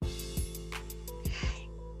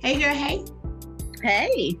Hey girl, hey.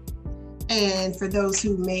 Hey. And for those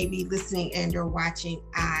who may be listening and or watching,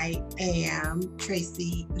 I am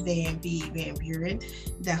Tracy Van Buren,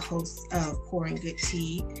 the host of Pouring Good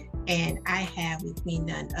Tea. And I have with me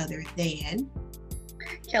none other than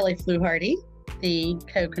Kelly Fluharty, the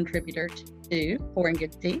co-contributor to Pouring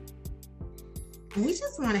Good Tea. And we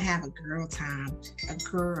just want to have a girl time, a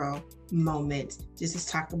girl moment, just to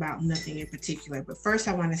talk about nothing in particular. But first,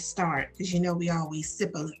 I want to start, because we always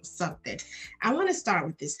sip a little something. I want to start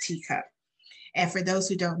with this teacup. And for those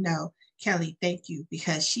who don't know, Kelly, thank you,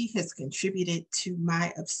 because she has contributed to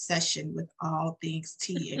my obsession with all things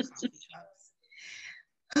tea and coffee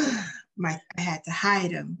cups. I had to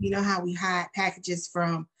hide them. You know how we hide packages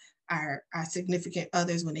from our significant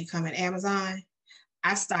others when they come in Amazon?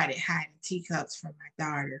 I started hiding teacups from my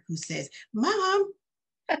daughter, who says, "Mom,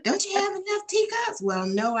 don't you have enough teacups?" Well,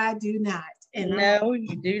 no, I do not. And no,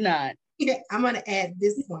 you do not. Yeah, I'm going to add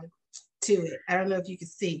this one to it. I don't know if you can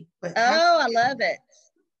see, but I love it.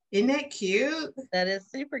 Isn't that cute? That is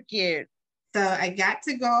super cute. So I got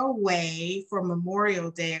to go away for Memorial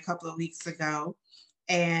Day a couple of weeks ago,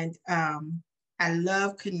 and I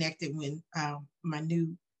love connecting with my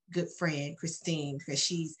new good friend Christine, because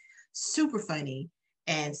she's super funny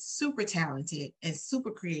and super talented and super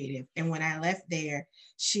creative. And when I left there,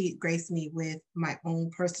 she graced me with my own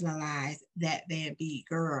personalized That Van B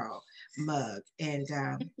Girl mug. And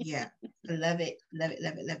yeah, love it, love it,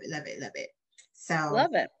 love it, love it, love it, love it. So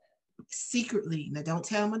love it. Secretly, now don't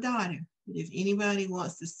tell my daughter, but if anybody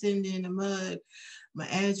wants to send in a mug, my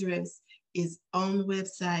address is on the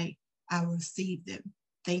website. I will receive them.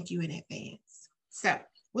 Thank you in advance. So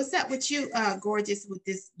what's up with you, gorgeous, with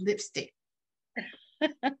this lipstick?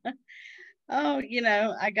 Oh,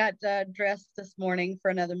 I got dressed this morning for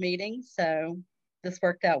another meeting, so this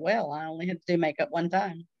worked out well. I only had to do makeup one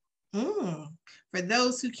time. For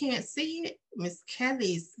those who can't see it, Miss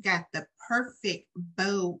Kelly's got the perfect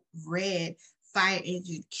bold red fire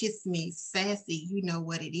engine kiss me sassy. You know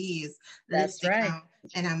what it is. That's lipstick right. On,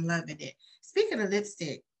 and I'm loving it. Speaking of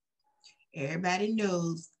lipstick, everybody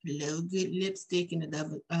knows a little good lipstick and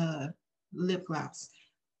a lip gloss.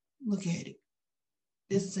 Look at it.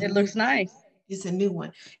 It looks nice. It's a new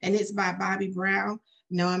one, and it's by Bobbi Brown.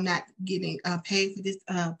 No, I'm not getting paid for this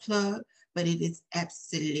plug, but it is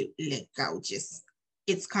absolutely gorgeous.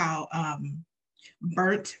 It's called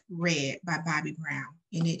Burnt Red by Bobbi Brown,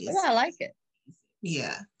 and it is. Oh, I like it.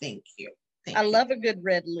 Yeah, thank you. I love a good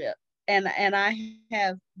red lip, and I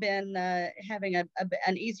have been having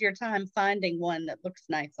an easier time finding one that looks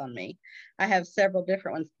nice on me. I have several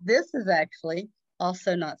different ones. This is actually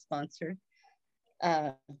also not sponsored.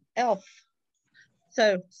 Elf,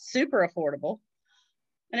 so super affordable,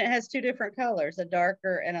 and it has two different colors, a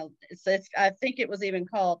darker and I think it was even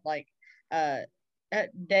called like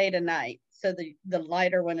day to night, so the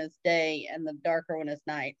lighter one is day and the darker one is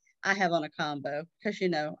night. I have on a combo because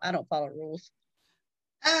I don't follow rules.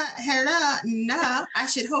 Hello, no, I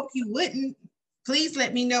should hope you wouldn't. Please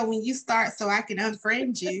let me know when you start so I can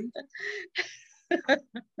unfriend you. But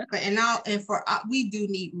we do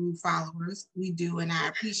need rule followers. We do, and I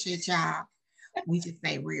appreciate y'all. We just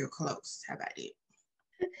stay real close. How about it?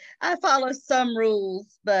 I follow some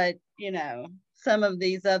rules, but some of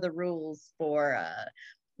these other rules for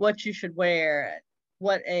what you should wear,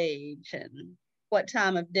 what age, and what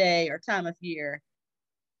time of day or time of year,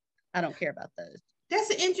 I don't care about those. That's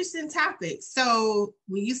an interesting topic. So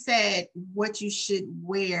when you said what you should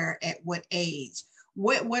wear at what age,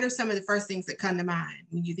 what are some of the first things that come to mind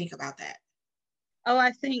when you think about that? Oh,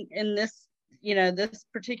 I think in this, this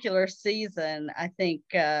particular season, I think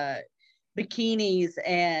bikinis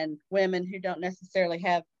and women who don't necessarily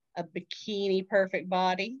have a bikini perfect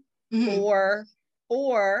body, or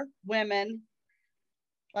women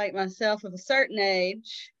like myself of a certain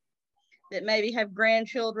age that maybe have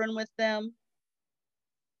grandchildren with them.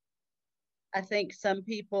 I think some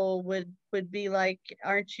people would be like,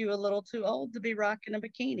 aren't you a little too old to be rocking a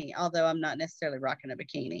bikini? Although I'm not necessarily rocking a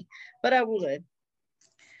bikini, but I would.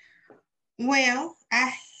 Well,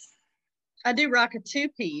 I do rock a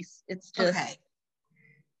two-piece. It's just okay.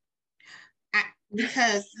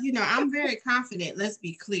 Because I'm very confident, let's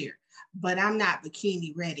be clear, but I'm not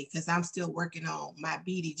bikini ready because I'm still working on my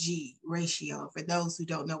BDG ratio. For those who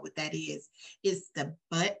don't know what that is, it's the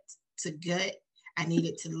butt to gut. I need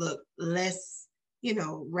it to look less,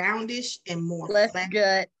 roundish and more less flat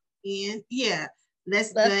gut. Yeah,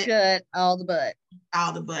 less gut, all the butt.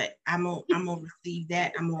 All the butt. I'm gonna receive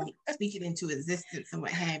that. I'm gonna speak it into existence and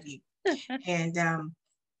what have you. And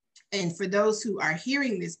for those who are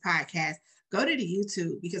hearing this podcast, go to the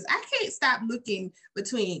YouTube, because I can't stop looking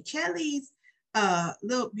between Kelly's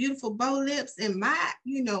little beautiful bow lips in my,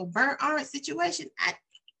 burnt orange situation. I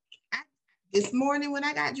this morning when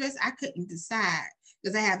I got dressed, I couldn't decide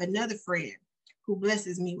because I have another friend who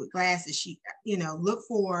blesses me with glasses. She, look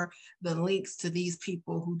for the links to these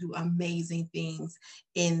people who do amazing things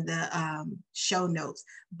in the show notes.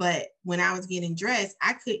 But when I was getting dressed,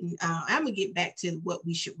 I couldn't, I'm gonna get back to what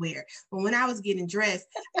we should wear. But when I was getting dressed,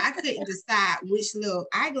 I couldn't decide which little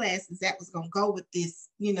eyeglasses that was gonna go with this,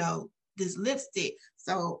 this lipstick.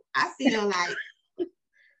 So I feel like,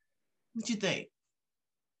 what you think?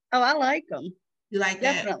 Oh, I like them. You like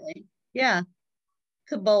that? Definitely. Yeah.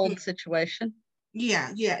 It's a bold situation.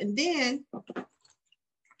 Yeah, yeah. And then,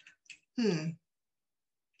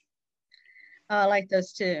 I like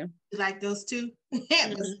those too. You like those too?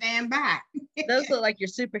 But stand by. Those look like your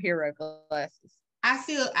superhero glasses. I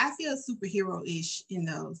feel superhero-ish in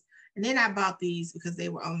those. And then I bought these because they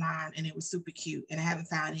were online and it was super cute. And I haven't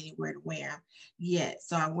found anywhere to wear them yet.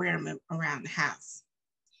 So I wear them around the house.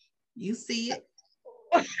 You see it?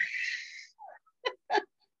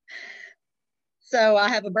 So I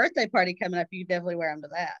have a birthday party coming up. You can definitely wear them to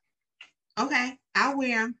that. Okay, I'll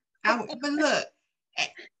wear them. But look,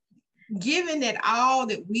 given that all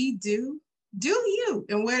that we do you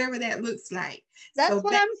and whatever that looks like. That's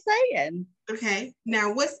what I'm saying. Okay.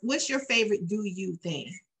 Now, what's your favorite do you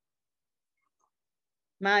thing?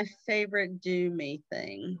 My favorite do me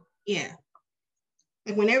thing. Yeah.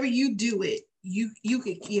 And whenever you do it, you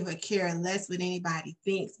could give a care less what anybody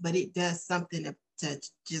thinks, but it does something to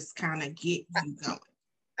just kind of get you going.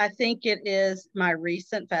 I think it is my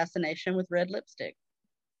recent fascination with red lipstick.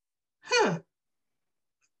 Huh.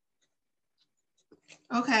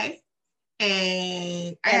 Okay.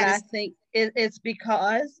 And I think it's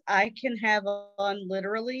because I can have on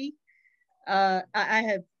literally, I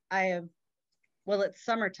have, well, it's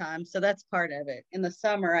summertime, so that's part of it. In the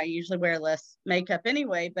summer, I usually wear less makeup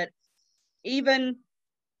anyway, but even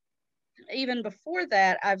before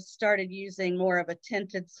that, I've started using more of a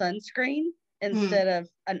tinted sunscreen instead of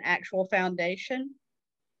an actual foundation.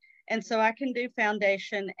 And so I can do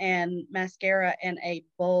foundation and mascara and a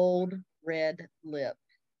bold red lip.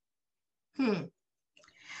 I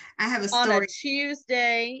have a story. On a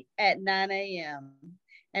Tuesday at 9 a.m.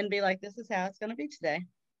 and be like, this is how it's going to be today.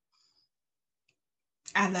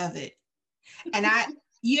 I love it. And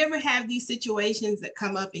you ever have these situations that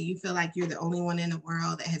come up and you feel like you're the only one in the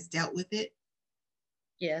world that has dealt with it?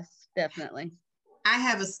 Yes, definitely. I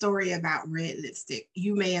have a story about red lipstick.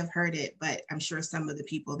 You may have heard it, but I'm sure some of the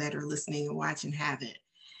people that are listening and watching haven't.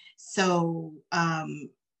 So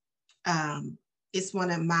it's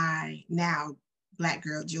one of my now Black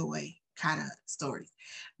girl joy kind of stories.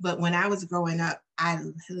 But when I was growing up, I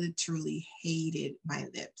literally hated my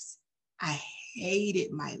lips. I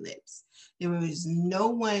hated my lips. There was no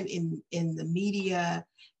one in the media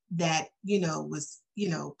that, was,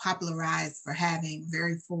 popularized for having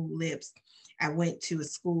very full lips. I went to a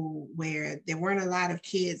school where there weren't a lot of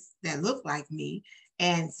kids that looked like me.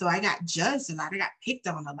 And so I got judged a lot. I got picked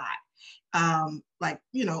on a lot.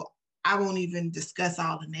 I won't even discuss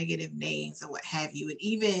all the negative names or what have you. And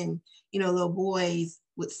even, little boys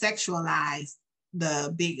would sexualize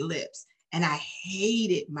the big lips. And I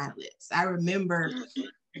hated my lips. I remember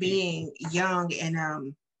being young and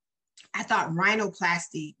I thought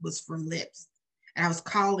rhinoplasty was for lips. And I was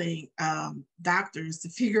calling doctors to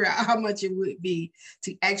figure out how much it would be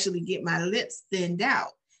to actually get my lips thinned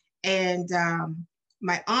out. And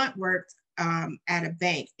my aunt worked at a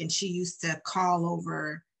bank and she used to call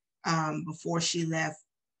over before she left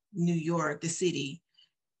New York, the city,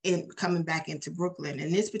 and coming back into Brooklyn.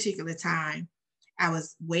 And this particular time, I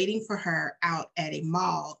was waiting for her out at a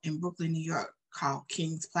mall in Brooklyn, New York called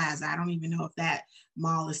Kings Plaza. I don't even know if that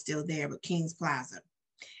mall is still there, but Kings Plaza.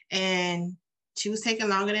 And she was taking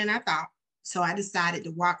longer than I thought. So I decided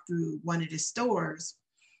to walk through one of the stores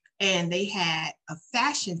and they had a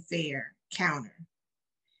fashion fair counter.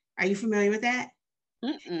 Are you familiar with that?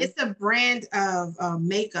 It's a brand of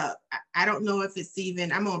makeup. I don't know if it's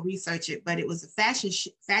even, I'm gonna research it, but it was a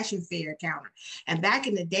fashion fair counter. And back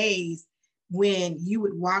in the days when you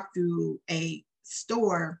would walk through a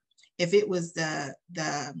store, if it was the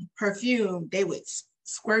perfume, they would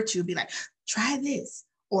squirt you, be like, try this.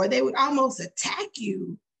 Or they would almost attack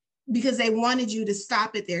you because they wanted you to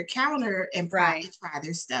stop at their counter and try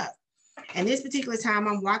their stuff. And this particular time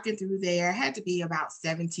I'm walking through there, I had to be about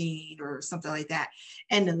 17 or something like that.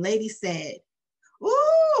 And the lady said,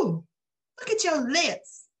 ooh, look at your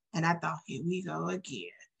lips. And I thought, here we go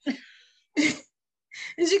again.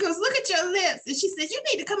 And she goes, look at your lips. And she says, you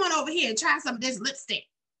need to come on over here and try some of this lipstick.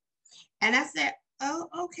 And I said, oh,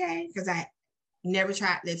 okay. Because never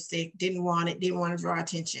tried lipstick, didn't want it, didn't want to draw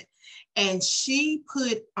attention. And she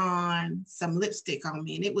put on some lipstick on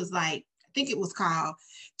me, and it was like, I think it was called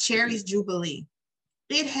Cherry's Jubilee.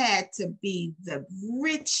 It had to be the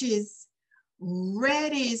richest,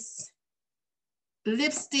 reddest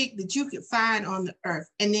lipstick that you could find on the earth.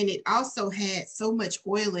 And then it also had so much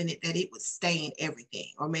oil in it that it would stain everything.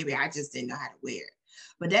 Or maybe I just didn't know how to wear it.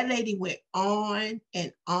 But that lady went on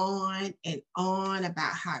and on and on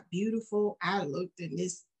about how beautiful I looked in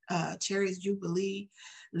this Cherry's Jubilee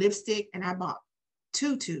lipstick. And I bought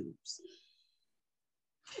 2 tubes.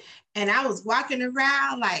 And I was walking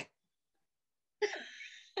around like,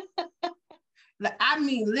 I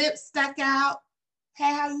mean, lips stuck out.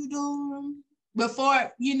 Hey, how you doing?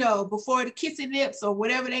 Before, before the kissy lips or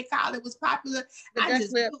whatever they call it was popular,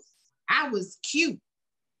 I was cute.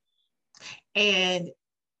 And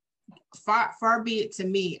far be it to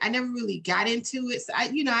me, I never really got into it. So I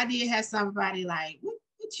did have somebody like,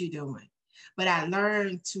 what you doing? But I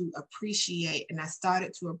learned to appreciate, and I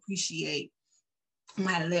started to appreciate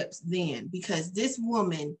my lips then, because this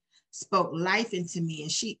woman spoke life into me,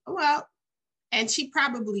 and she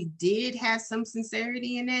probably did have some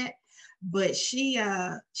sincerity in that, but she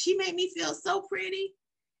made me feel so pretty.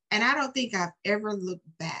 And I don't think I've ever looked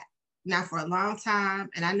back. Now, for a long time,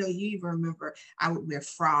 and I know you even remember, I would wear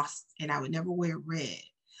frost and I would never wear red.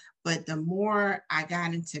 But the more I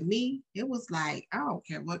got into me, it was like, I don't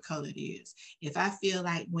care what color it is. If I feel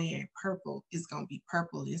like wearing purple, it's going to be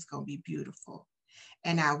purple. It's going to be beautiful.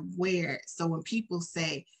 And I wear it. So when people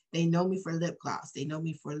say they know me for lip gloss, they know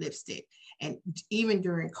me for lipstick. And even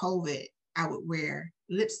during COVID, I would wear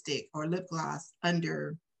lipstick or lip gloss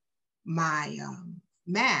under my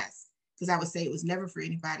mask, because I would say it was never for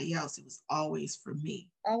anybody else. It was always for me.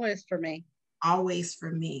 Always for me. Always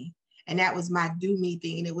for me. And that was my do me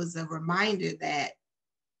thing. And it was a reminder that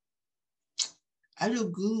I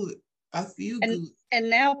look good. I feel good. And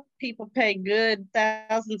now people pay good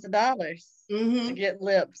thousands of dollars to get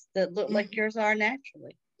lips that look like yours are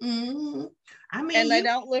naturally. I mean, and they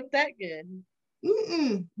don't look that good.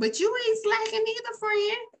 But you ain't slacking either,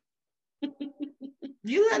 friend.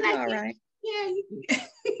 You look like all right.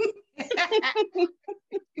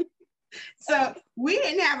 So we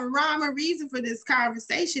didn't have a rhyme or reason for this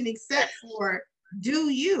conversation except for do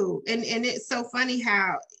you. And it's so funny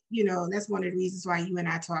how, that's one of the reasons why you and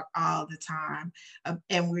I talk all the time.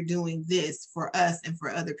 And we're doing this for us and for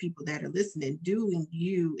other people that are listening. Doing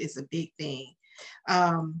you is a big thing.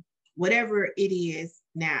 Whatever it is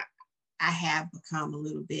now, I have become a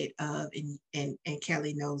little bit of, and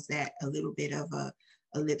Kelly knows that, a little bit of a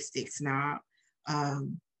lipstick snob.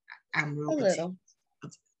 I'm real little.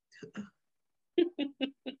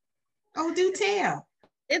 Oh, do tell.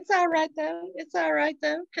 It's all right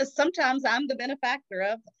though. Because sometimes I'm the benefactor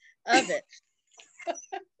of it.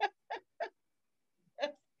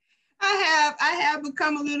 I have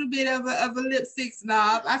become a little bit of a lipstick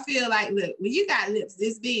snob. I feel like, look, when you got lips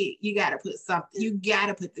this big, you got to put something. You got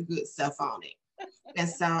to put the good stuff on it. And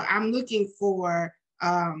so I'm looking for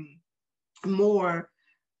more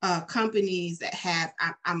companies that have.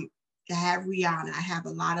 I have Rihanna. I have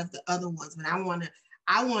a lot of the other ones, but I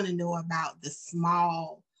want to know about the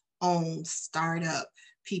small owned startup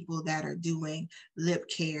people that are doing lip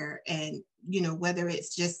care, and whether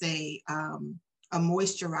it's just a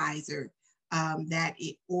moisturizer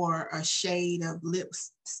or a shade of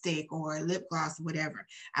lipstick or lip gloss or whatever.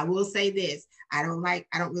 I will say this: I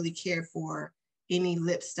don't really care for any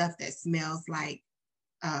lip stuff that smells like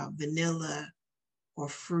vanilla or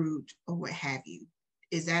fruit or what have you.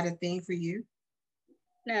 Is that a thing for you?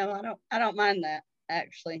 No, I don't mind that,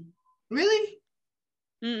 actually. Really?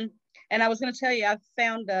 And I was going to tell you, I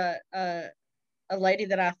found a lady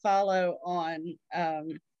that I follow on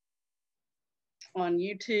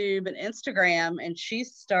YouTube and Instagram, and she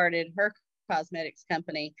started her cosmetics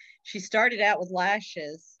company. She started out with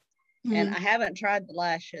lashes, and I haven't tried the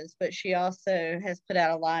lashes, but she also has put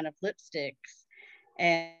out a line of lipsticks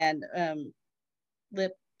and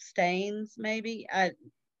lip stains, maybe.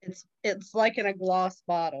 It's like in a gloss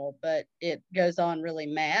bottle, but it goes on really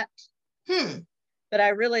matte. But I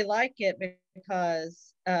really like it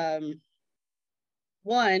because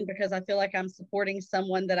one, because I feel like I'm supporting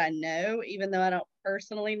someone that I know, even though I don't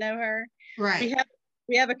personally know her. Right.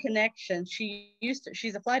 We have a connection.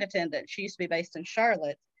 She's a flight attendant. She used to be based in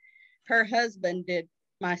Charlotte. Her husband did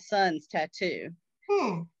my son's tattoo.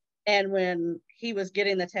 And when he was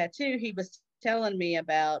getting the tattoo, he was telling me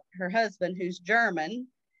about her husband, who's German,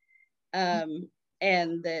 and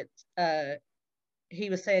that he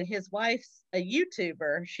was saying his wife's a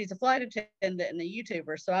YouTuber. She's a flight attendant and a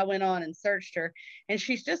YouTuber. So I went on and searched her, and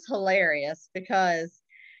she's just hilarious because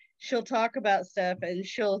she'll talk about stuff, and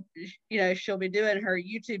she'll be doing her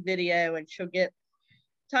YouTube video, and she'll get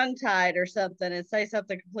tongue tied or something and say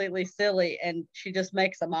something completely silly, and she just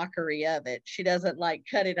makes a mockery of it. She doesn't like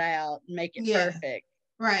cut it out and make it perfect.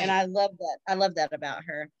 Right. And I love that. I love that about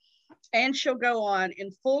her. And she'll go on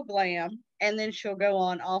in full glam, and then she'll go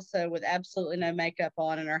on also with absolutely no makeup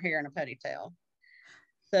on and her hair in a ponytail.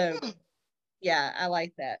 So yeah, I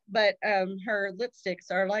like that. But her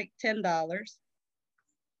lipsticks are like $10.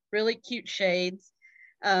 Really cute shades.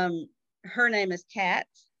 Her name is Kat.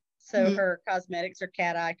 So her cosmetics are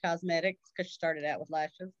Cat Eye Cosmetics because she started out with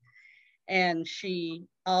lashes. And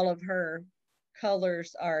all of her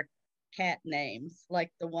colors are cat names.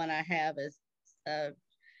 Like the one I have is, no,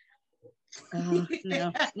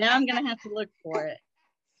 now I'm going to have to look for it.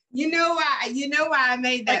 You know why I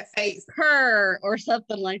made that face? Purr or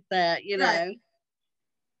something like that, you know. Right.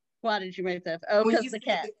 Why did you make that? Oh, because of the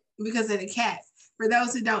cat. Because of the cats. For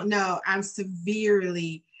those who don't know, I'm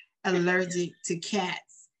severely allergic to cats.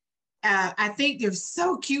 I think they're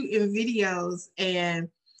so cute in videos, and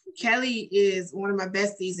Kelly is one of my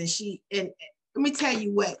besties, and let me tell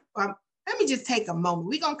you what, let me just take a moment.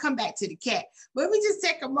 We're going to come back to the cat, but let me just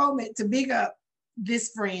take a moment to big up this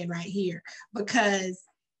friend right here, because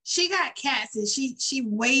she got cats and she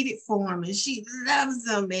waited for them and she loves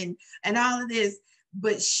them and all of this,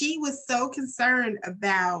 but she was so concerned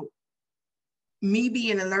about me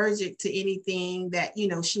being allergic to anything that,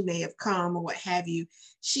 she may have come or what have you.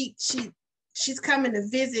 She's coming to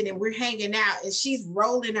visit and we're hanging out, and she's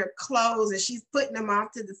rolling her clothes and she's putting them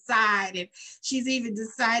off to the side, and she's even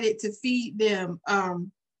decided to feed them a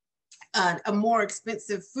more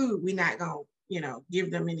expensive food. We're not going to give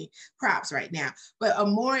them any props right now, but a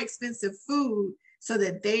more expensive food so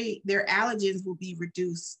that their allergens will be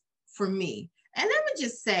reduced for me. And let me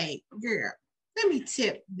just say, girl, let me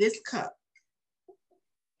tip this cup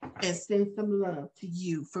and send some love to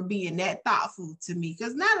you for being that thoughtful to me.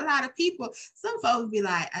 Because not a lot of people, some folks be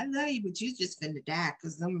like, I love you, but you just finna die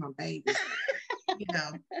because I'm my baby,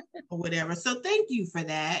 or whatever. So thank you for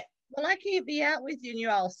that. Well, I can't be out with you and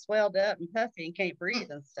you're all swelled up and puffy and can't breathe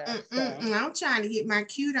and stuff. So. I'm trying to get my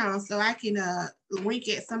cute on so I can wink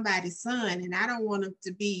at somebody's son, and I don't want him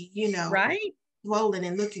to be, right, swollen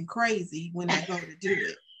and looking crazy when I go to do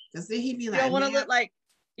it. Because then he'd be like, you don't want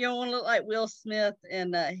to look like Will Smith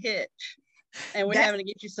in Hitch, and we're having to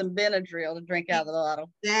get you some Benadryl to drink out of the bottle.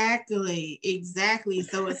 Exactly.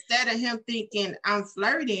 So instead of him thinking I'm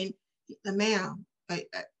flirting, ma'am,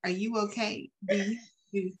 are you okay? Do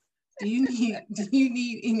you need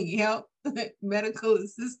any help, medical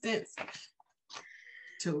assistance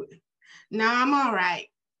to it? No, I'm all right.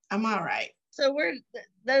 So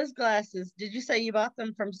those glasses, did you say you bought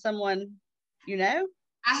them from someone you know?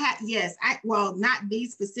 Yes. Well, not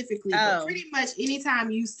these specifically, but pretty much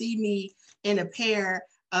anytime you see me in a pair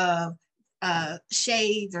of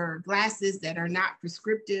shades or glasses that are not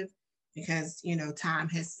prescriptive, because, Tom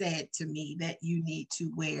has said to me that you need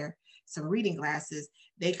to wear some reading glasses.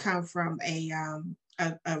 They come from a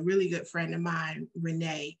really good friend of mine,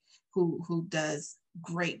 Renee, who does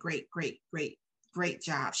great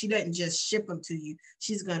job. She doesn't just ship them to you.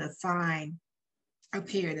 She's going to find a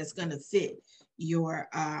pair that's going to fit your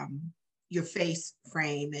face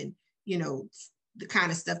frame, and the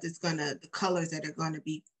kind of stuff the colors that are going to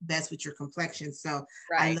be best with your complexion. So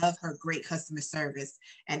right. I love her great customer service,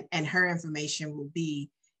 and her information will be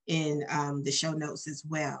in the show notes as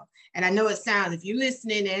well. And I know it sounds, if you're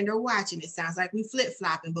listening and or watching, it sounds like we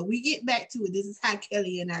flip-flopping, but we get back to it. This is how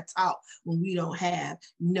Kelly and I talk when we don't have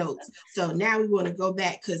notes. So now we want to go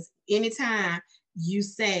back, because anytime you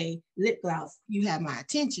say lip gloss, you have my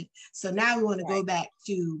attention. So now we want to go back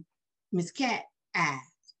to Miss Cat Eye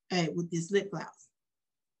with this lip gloss.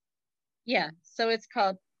 Yeah, so it's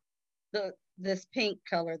called this pink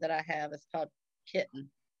color that I have is called Kitten.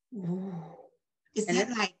 Ooh. Is that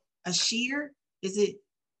like a sheer? Is it?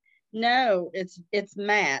 No, it's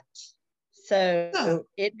matte. So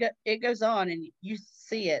it goes on and you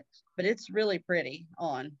see it, but it's really pretty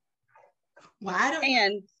on. Well, I don't.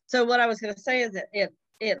 And so what I was going to say is that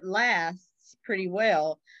it lasts pretty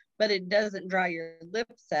well, but it doesn't dry your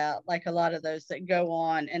lips out like a lot of those that go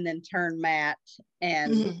on and then turn matte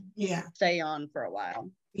and stay on for a while.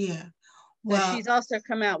 Yeah. Well, so she's also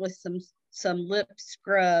come out with some lip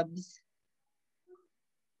scrubs,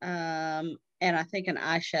 and I think an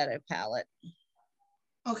eyeshadow palette.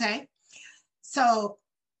 Okay. So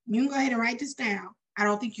you can go ahead and write this down. I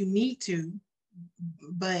don't think you need to,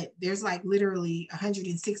 but there's like literally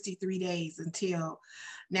 163 days until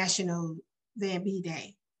National Van B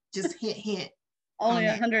Day. Just hint, hint Only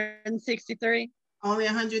on that. 163. Only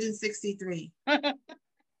 163. So,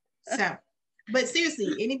 but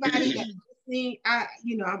seriously, anybody that listening,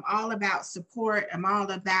 I'm all about support. I'm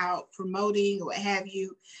all about promoting, what have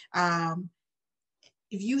you.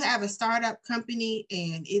 If you have a startup company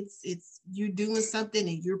and it's you doing something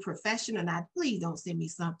and you're professional, now please don't send me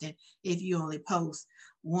something if you only post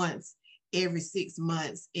once every 6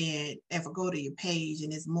 months. And if I go to your page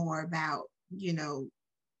and it's more about,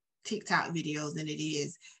 TikTok videos than it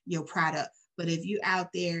is your product. But if you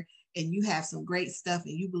out there and you have some great stuff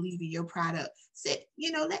and you believe in your product,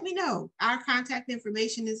 let me know. Our contact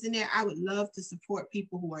information is in there. I would love to support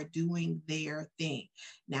people who are doing their thing.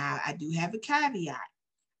 Now, I do have a caveat.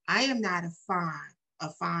 I am not a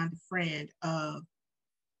fond friend of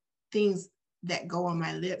things that go on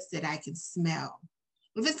my lips that I can smell.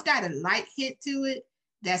 If it's got a light hit to it,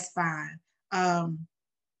 that's fine.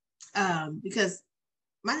 Because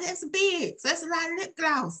my lips are big, so that's a lot of lip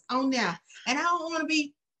gloss on there, and I don't want to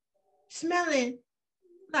be smelling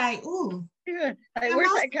like, ooh. Like,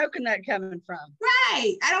 where's that coconut coming from?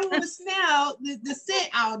 Right. I don't want to smell the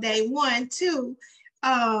scent all day. 1, 2.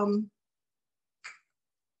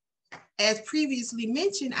 As previously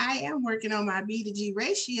mentioned, I am working on my B to G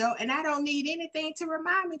ratio, and I don't need anything to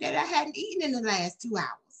remind me that I hadn't eaten in the last 2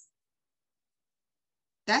 hours.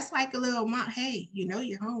 That's like a little, hey,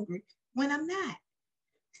 you're hungry when I'm not.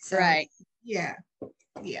 So, right. Yeah.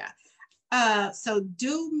 So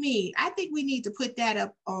do me. I think we need to put that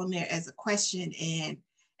up on there as a question and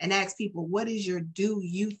ask people, what is your do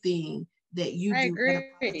you thing that you do? I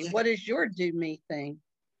agree. What is your do me thing?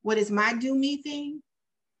 What is my do me thing?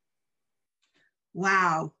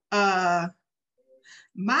 Wow. My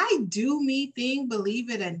do me thing, believe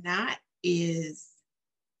it or not, is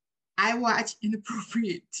I watch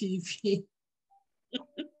inappropriate TV.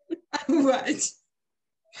 I watch.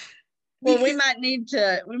 Well, we might need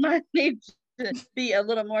to be a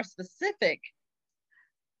little more specific.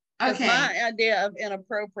 Okay. My idea of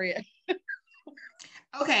inappropriate.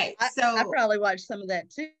 Okay, so I probably watch some of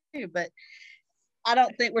that too, but I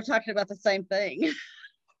don't think we're talking about the same thing.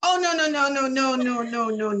 Oh no, not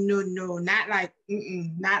like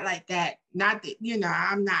that. Not that,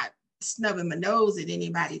 I'm not snubbing my nose at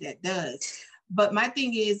anybody that does. But my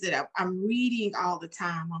thing is that I'm reading all the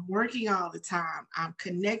time. I'm working all the time. I'm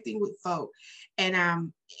connecting with folk, and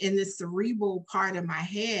I'm in the cerebral part of my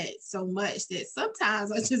head so much that sometimes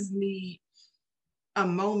I just need a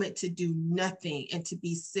moment to do nothing and to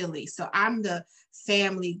be silly. So I'm the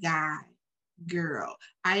Family Guy girl.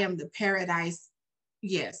 I am the Paradise.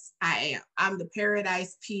 Yes, I am. I'm the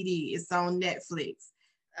Paradise PD. It's on Netflix.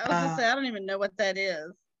 I was gonna say, I don't even know what that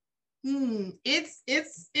is. It's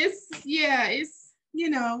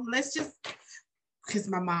let's just, because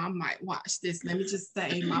my mom might watch this. Let me just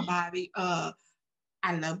say, my Bobby, I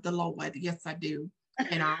love the Lord. Yes, I do.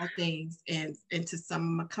 And all things, and to some of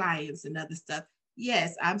my clients and other stuff.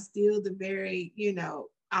 Yes, I'm still the very,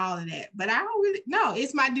 all of that. But I don't really, no,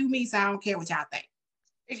 it's my do me, so I don't care what y'all think.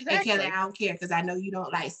 Exactly. And Kelly, I don't care, because I know you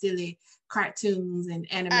don't like silly cartoons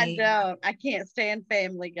and anime. I don't. I can't stand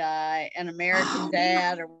Family Guy and American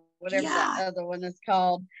Dad or whatever that other one is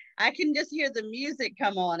called. I can just hear the music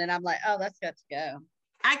come on and I'm like, oh, that's got to go.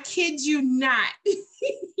 I kid you not.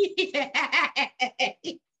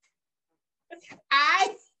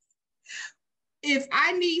 If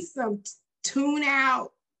I need some tune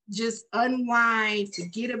out, just unwind,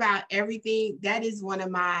 forget about everything, that is one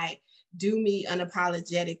of my do me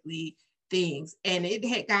unapologetically things. And it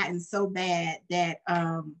had gotten so bad that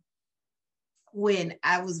when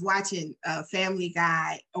I was watching Family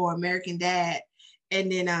Guy or American Dad, and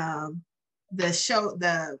then the show,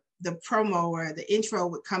 the promo or the intro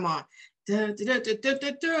would come on, and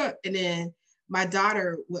then my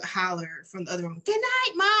daughter would holler from the other room, "Good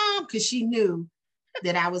night, Mom," because she knew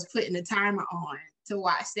that I was putting a timer on to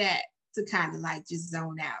watch that, to kind of like just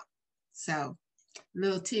zone out. So,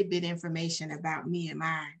 little tidbit information about me and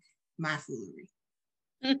my foolery.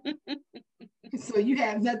 So you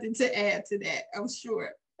have nothing to add to that, I'm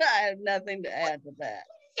sure. I have nothing to add to that.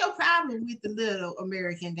 What's your problem with the Little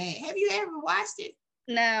American Dad? Have you ever watched it?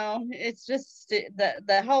 No, it's just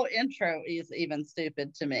the whole intro is even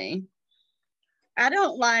stupid to me. I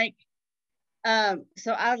don't like,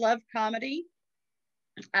 so I love comedy.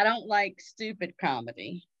 I don't like stupid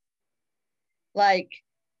comedy. Like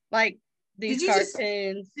these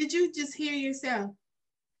cartoons. Did you just hear yourself?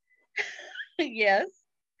 Yes.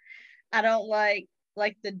 I don't like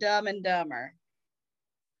the Dumb and Dumber.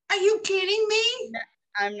 Are you kidding me? No,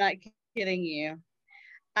 I'm not kidding you.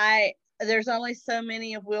 There's only so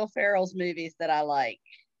many of Will Ferrell's movies that I like.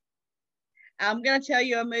 I'm gonna tell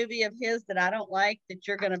you a movie of his that I don't like that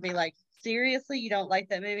you're gonna be like, seriously, you don't like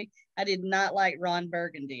that movie? I did not like Ron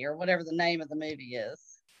Burgundy or whatever the name of the movie is.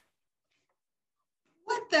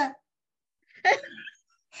 What the?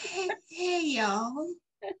 Hey, y'all.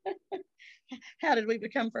 How did we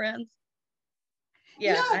become friends?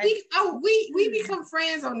 Yeah, no, we become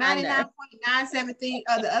friends on 99.97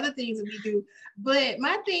 the other things that we do. But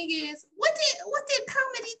my thing is, what did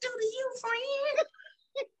comedy do to you, friend?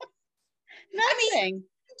 Nothing.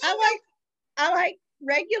 I like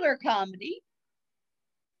regular comedy.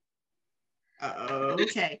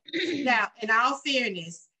 Okay. Now, in all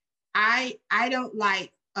fairness, I don't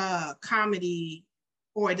like comedy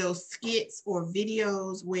or those skits or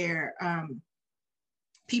videos where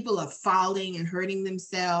people are falling and hurting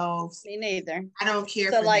themselves. Me neither. I don't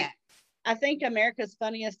care for that. I think America's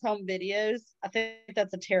Funniest Home Videos, I think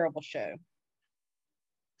that's a terrible show.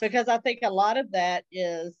 Because I think a lot of that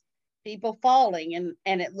is people falling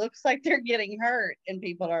and it looks like they're getting hurt and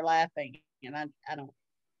people are laughing. And I don't.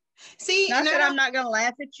 See, not that I'm not going to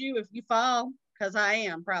laugh at you if you fall, because I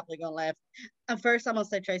am probably going to laugh. First, I'm going to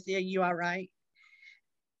say, Tracy, are you all right?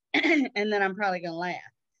 And then I'm probably going to laugh.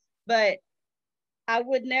 But I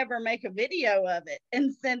would never make a video of it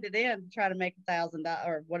and send it in to try to make $1,000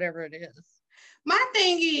 or whatever it is. My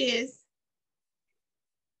thing is,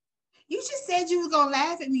 you just said you were going to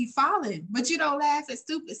laugh at me falling, but you don't laugh at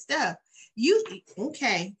stupid stuff.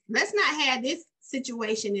 Okay, let's not have this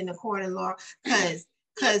situation in the court of law because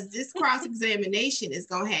this cross-examination is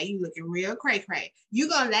going to have you looking real cray-cray. You're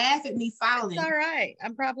going to laugh at me falling. It's all right.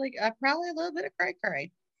 I'm probably a little bit of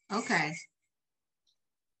cray-cray. Okay.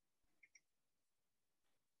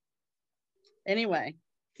 Anyway.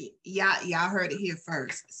 Y'all heard it here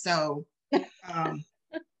first. So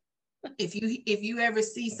if you ever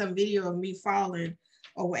see some video of me falling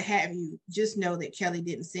or what have you, just know that Kelly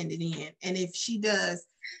didn't send it in. And if she does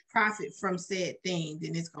profit from said thing,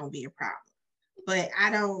 then it's going to be a problem. But I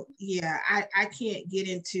can't get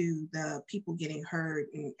into the people getting hurt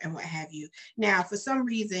and what have you. Now, for some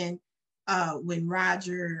reason, when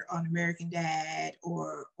Roger on American Dad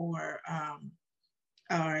or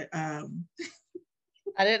I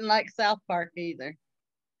didn't like South Park either.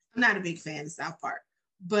 I'm not a big fan of South Park,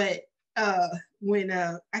 but when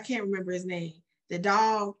I can't remember his name, the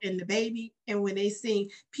dog and the baby, and when they sing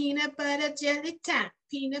peanut butter jelly time,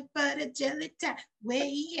 peanut butter jelly time, where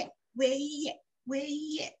you at, where you at, where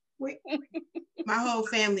you at, where? My whole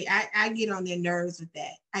family, I get on their nerves with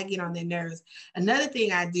that. I get on their nerves. Another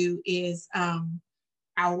thing I do is I'll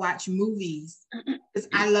watch movies because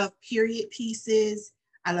I love period pieces.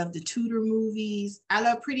 I love the Tudor movies. I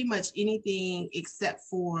love pretty much anything except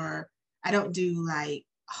for I don't do like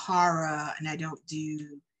horror and I don't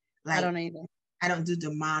do like I don't either. I don't do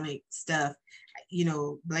demonic stuff. You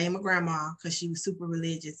know, blame my grandma because she was super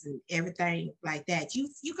religious and everything like that. You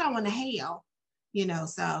going to hell, you know.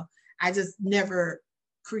 So I just never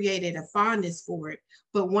created a fondness for it.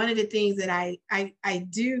 But one of the things that I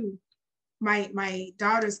do, my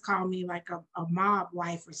daughters call me like a mob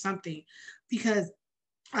wife or something because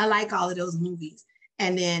I like all of those movies.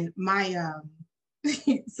 And then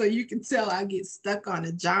so you can tell I get stuck on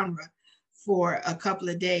a genre for a couple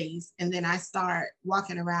of days. And then I start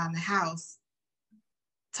walking around the house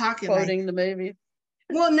talking quoting the movie.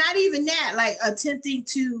 Well, not even that, like attempting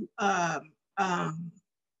to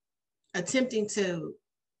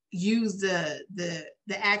use the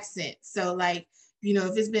accent. So like, you know,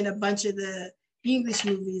 if it's been a bunch of the English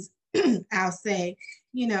movies, I'll say,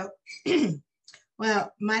 you know,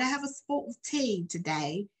 well, might I have a sport of tea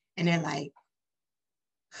today? And they're like,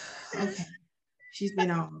 okay, she's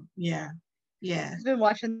been on. Yeah. She's been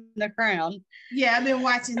watching The Crown. Yeah, I've been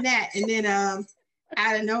watching that. And then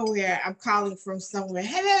out of nowhere, I'm calling from somewhere.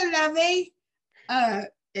 Hello, lovey. And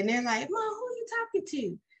they're like, Mom, who are you talking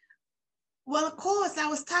to? Well, of course, I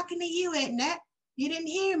was talking to you, Edna. You didn't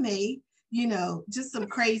hear me. You know, just some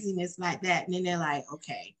craziness like that. And then they're like,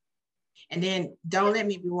 okay. And then don't let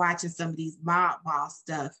me be watching some of these mob boss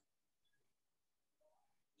stuff.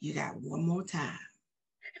 You got one more time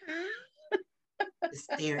to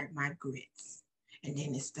stare at my grits. And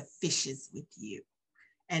then it's the fishes with you.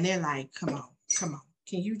 And they're like, come on.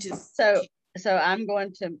 Can you just... So I'm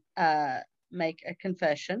going to make a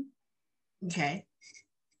confession. Okay.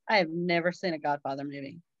 I have never seen a Godfather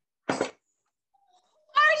movie. Are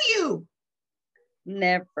you?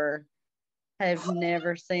 Never. I have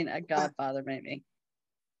never seen a Godfather movie.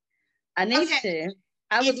 I need to.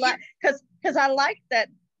 I would like, because I like that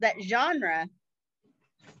genre.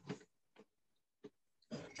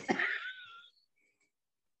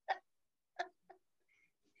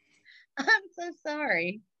 so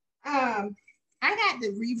sorry. I got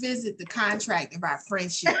to revisit the contract of our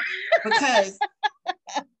friendship because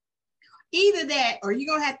either that or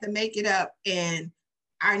you're gonna have to make it up and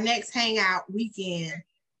our next hangout weekend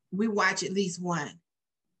we watch at least one.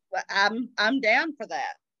 Well, I'm down for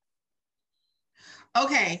that.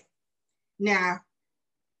 Okay, now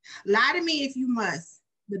lie to me if you must,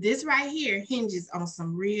 but this right here hinges on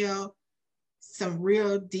some real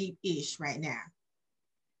deep ish right now.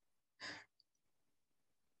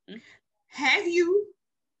 Mm-hmm. Have you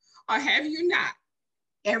or have you not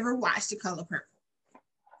ever watched The Color Purple?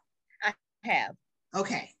 I have.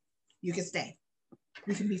 Okay, you can stay.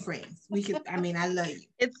 We can be friends. We can. I mean, I love you.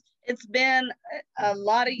 It's been a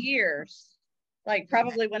lot of years, like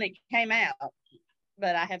probably when it came out,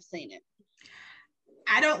 but I have seen it.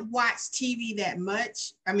 I don't watch TV that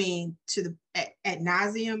much. I mean, to the at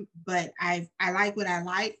nauseum, but I like what I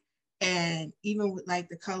like, and even with like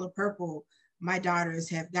The Color Purple, my daughters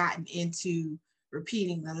have gotten into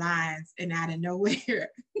repeating the lines, and out of nowhere,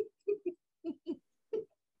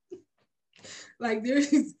 like there's.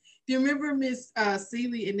 Do you remember Miss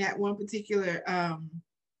Celie in that one particular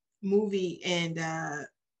movie, and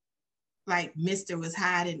like Mister was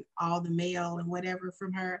hiding all the mail and whatever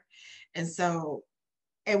from her, and so.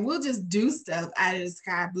 And we'll just do stuff out of the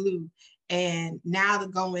sky blue. And now the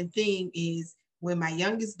going thing is when my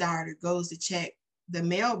youngest daughter goes to check the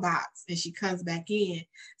mailbox and she comes back in,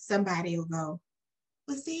 somebody will go,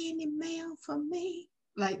 "Was there any mail for me?"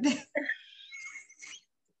 Like that.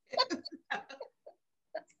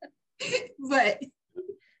 But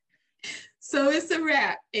so it's a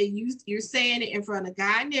wrap. And you're saying it in front of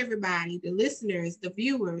God and everybody, the listeners, the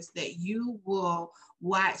viewers, that you will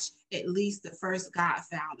watch at least the first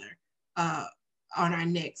Godfather on our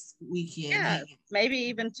next weekend. Yeah, maybe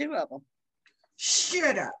even two of them.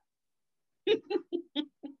 Shut up.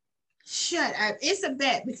 Shut up. It's a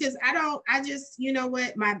bet because I just, you know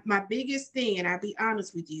what, my biggest thing, and I'll be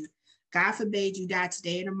honest with you, God forbid you die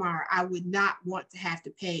today and tomorrow, I would not want to have to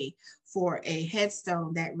pay for a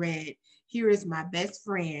headstone that read, "Here is my best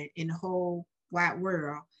friend in the whole wide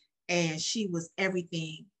world, and she was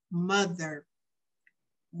everything: mother,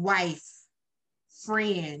 wife,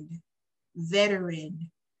 friend,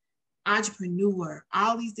 veteran, entrepreneur,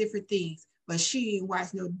 all these different things, but she ain't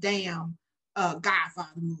watched no damn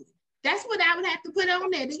Godfather movie." That's what I would have to put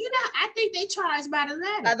on there. You know, I think they charge by the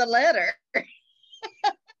letter. By the letter.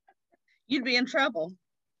 You'd be in trouble.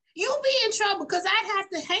 You'll be in trouble because I'd have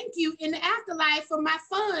to thank you in the afterlife for my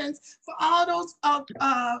funds for all those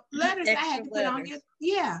letters I had to put on you.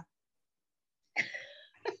 Yeah.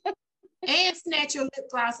 And snatch your lip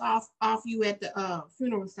gloss off you at the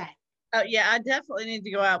funeral site. Oh yeah, I definitely need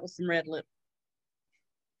to go out with some red lip.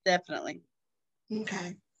 Definitely.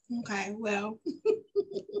 Okay. Well.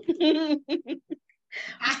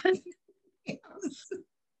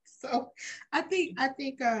 So I think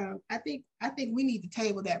we need to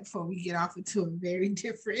table that before we get off into a very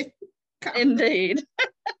different indeed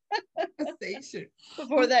conversation.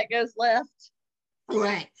 Before that goes left.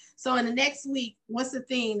 Right. So in the next week, what's the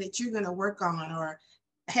thing that you're going to work on, or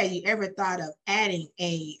have you ever thought of adding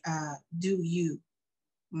a do you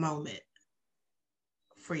moment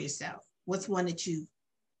for yourself? What's one that you've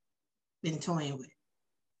been toying with?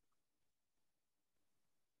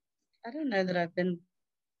 I don't know that I've been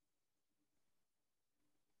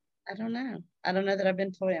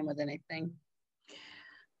toying with anything.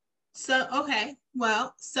 So, okay.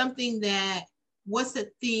 Well, what's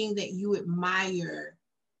the thing that you admire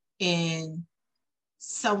in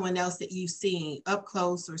someone else that you've seen up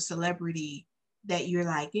close or celebrity that you're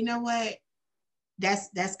like, you know what?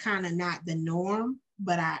 That's kind of not the norm,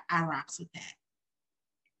 but I rocks with that.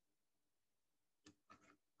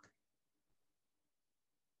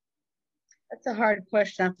 That's a hard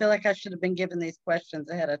question. I feel like I should have been given these questions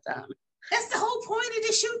ahead of time. That's the whole point of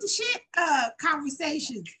the shoot the shit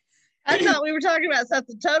conversation. I thought we were talking about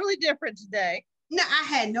something totally different today. No, I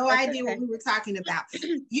had no idea what we were talking about.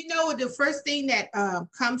 You know, the first thing that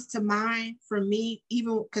comes to mind for me,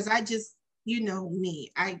 even because I just, you know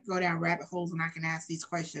me, I go down rabbit holes and I can ask these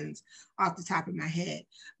questions off the top of my head.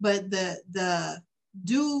 But the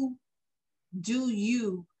do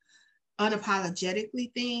you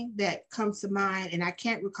unapologetically thing that comes to mind, and I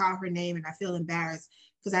can't recall her name and I feel embarrassed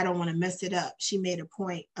because I don't want to mess it up. She made a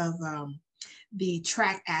point of the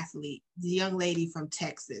track athlete, the young lady from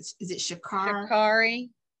Texas. Is it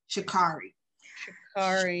Sha'Carri? Sha'Carri.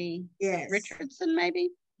 Yes. Richardson,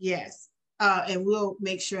 maybe? Yes. And we'll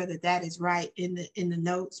make sure that is right in the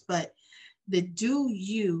notes. But the do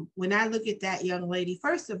you, when I look at that young lady,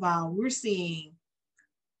 first of all, we're seeing,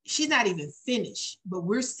 she's not even finished, but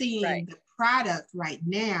we're seeing the product right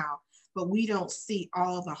now, but we don't see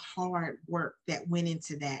all the hard work that went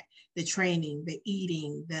into that, the training, the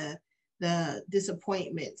eating, the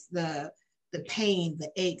disappointments, the pain, the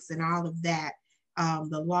aches, and all of that,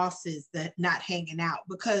 the losses, the not hanging out.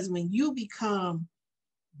 Because when you become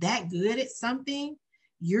that good at something,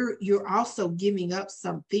 you're also giving up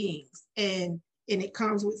some things, and it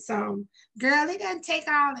comes with some, girl, it doesn't take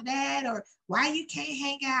all of that, or why you can't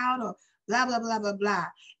hang out, or blah blah blah blah blah.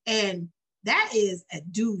 And that is a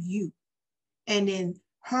do you. And then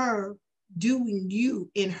her doing you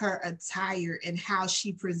in her attire and how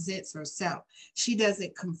she presents herself. She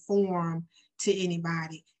doesn't conform to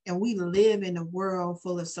anybody. And we live in a world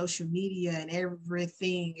full of social media, and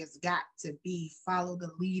everything has got to be follow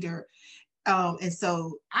the leader. And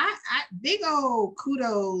so I big old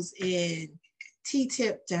kudos and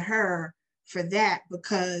T-tip to her for that,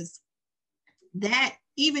 because that,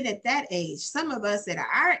 even at that age, some of us at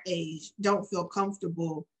our age don't feel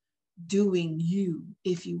comfortable doing you,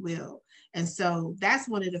 if you will. And so that's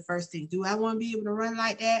one of the first things. Do I want to be able to run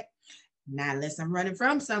like that? Not unless I'm running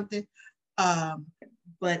from something.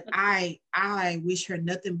 But I wish her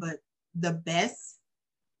nothing but the best,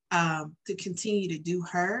 to continue to do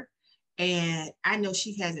her. And I know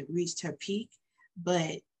she hasn't reached her peak,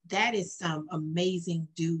 but that is some amazing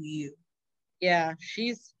do you. Yeah,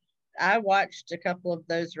 I watched a couple of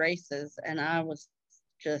those races and I was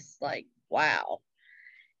just like, wow.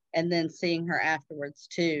 And then seeing her afterwards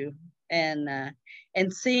too, and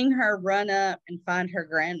seeing her run up and find her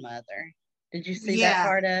grandmother. Did you see that Yeah,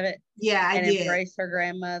 part of it? yeah, I And did. embrace her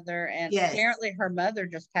grandmother. And Yes, apparently her mother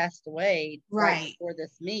just passed away right right, before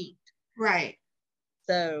this meet. right.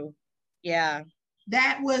 So, yeah,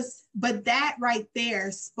 That was, but that right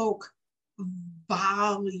there spoke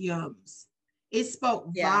volumes. It spoke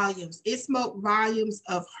yeah, volumes. It spoke volumes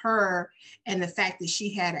of her, and the fact that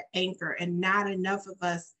she had an anchor, and not enough of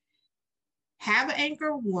us have an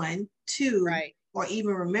anchor, one, two, right. or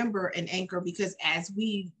even remember an anchor, because as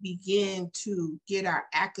we begin to get our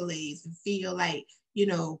accolades and feel like, you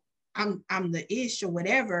know, I'm the ish or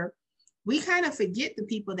whatever, we kind of forget the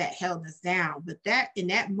people that held us down. But that, in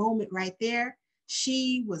that moment right there,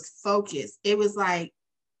 she was focused. It was like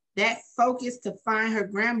that focus to find her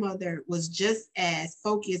grandmother was just as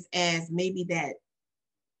focused as maybe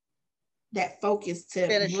that focus to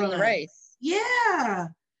Finishing the run. race. Yeah.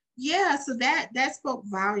 Yeah. So that spoke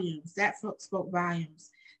volumes. That spoke volumes.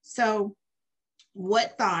 So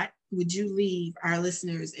what thought would you leave our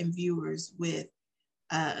listeners and viewers with,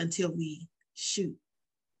 until we shoot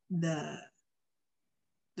the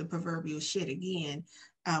proverbial shit again?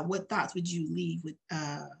 What thoughts would you leave with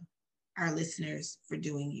our listeners for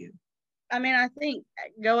doing you? I mean, I think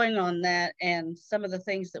going on that and some of the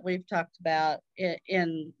things that we've talked about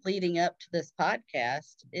in leading up to this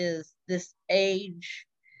podcast is this age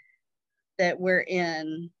that we're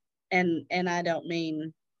in, and I don't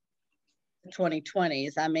mean the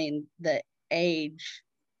 2020s. I mean the age,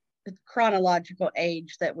 the chronological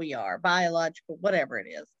age that we are, biological, whatever it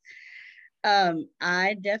is.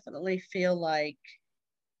 I definitely feel like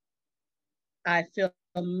I feel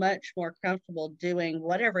much more comfortable doing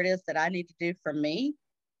whatever it is that I need to do for me,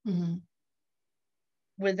 Mm-hmm.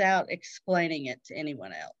 without explaining it to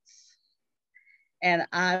anyone else. And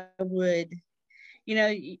I would,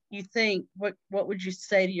 you think, what would you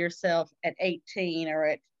say to yourself at 18 or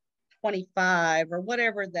at 25 or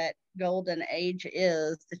whatever that golden age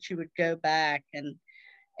is, that you would go back and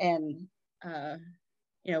uh,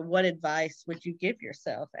 what advice would you give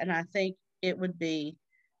yourself? And I think it would be,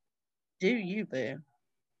 do you, boo,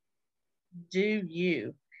 do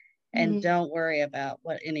you, and Mm-hmm. don't worry about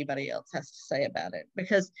what anybody else has to say about it.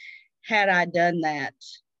 Because had I done that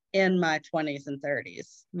in my 20s and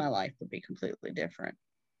 30s, my life would be completely different.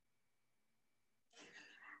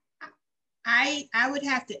 I would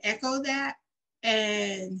have to echo that,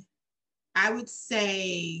 and I would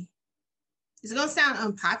say it's going to sound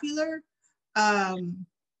unpopular, um,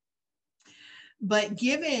 but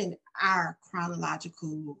given our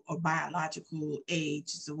chronological or biological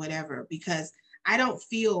ages or whatever, because I don't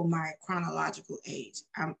feel my chronological age.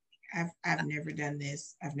 I've never done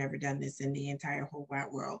this. I've never done this in the entire whole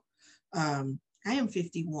wide world. I am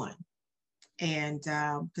 51, and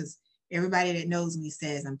because everybody that knows me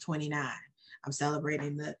says I'm 29. I'm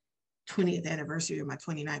celebrating the 20th anniversary of my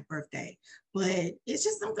 29th birthday, but it's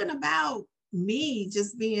just something about me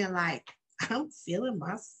just being like, I'm feeling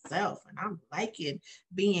myself and I'm liking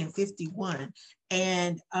being 51.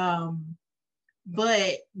 And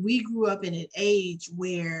but we grew up in an age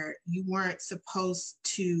where you weren't supposed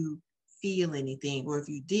to feel anything, or if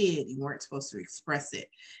you did, you weren't supposed to express it.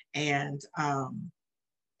 And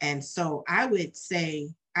And so I would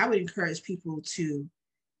encourage people to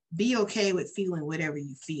be okay with feeling whatever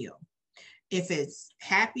you feel. If it's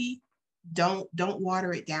happy, don't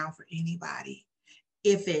water it down for anybody.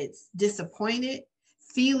 If it's disappointed,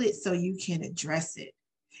 feel it so you can address it.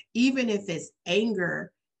 Even if it's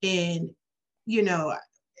anger, and you know,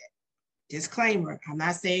 disclaimer, I'm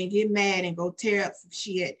not saying get mad and go tear up some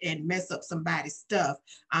shit and mess up somebody's stuff.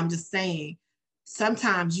 I'm just saying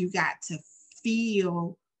sometimes you got to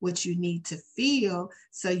feel what you need to feel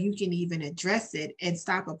so you can even address it and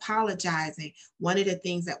stop apologizing. One of the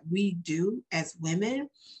things that we do as women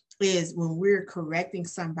is when we're correcting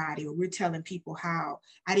somebody or we're telling people how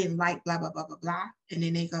I didn't like blah, blah, blah, blah, blah. And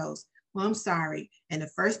then it goes, well, I'm sorry. And the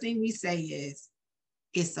first thing we say is,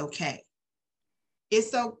 it's okay.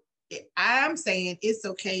 It's so I'm saying it's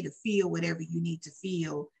okay to feel whatever you need to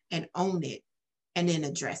feel and own it and then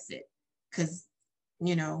address it. Cause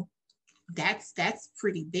you know, that's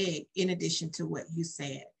pretty big in addition to what you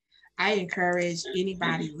said. I encourage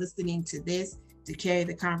anybody listening to this to carry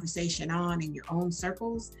the conversation on in your own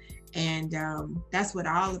circles. And that's what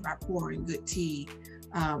all of our pouring good tea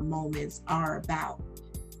moments are about.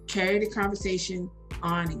 Carry the conversation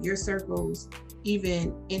on in your circles,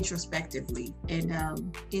 even introspectively,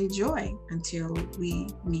 and enjoy until we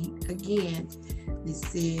meet again.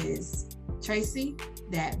 This is Tracy,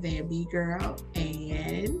 that Van B girl,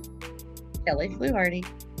 and Kelly Fluharty.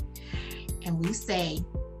 And we say,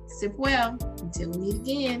 sip well until we meet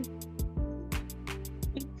again.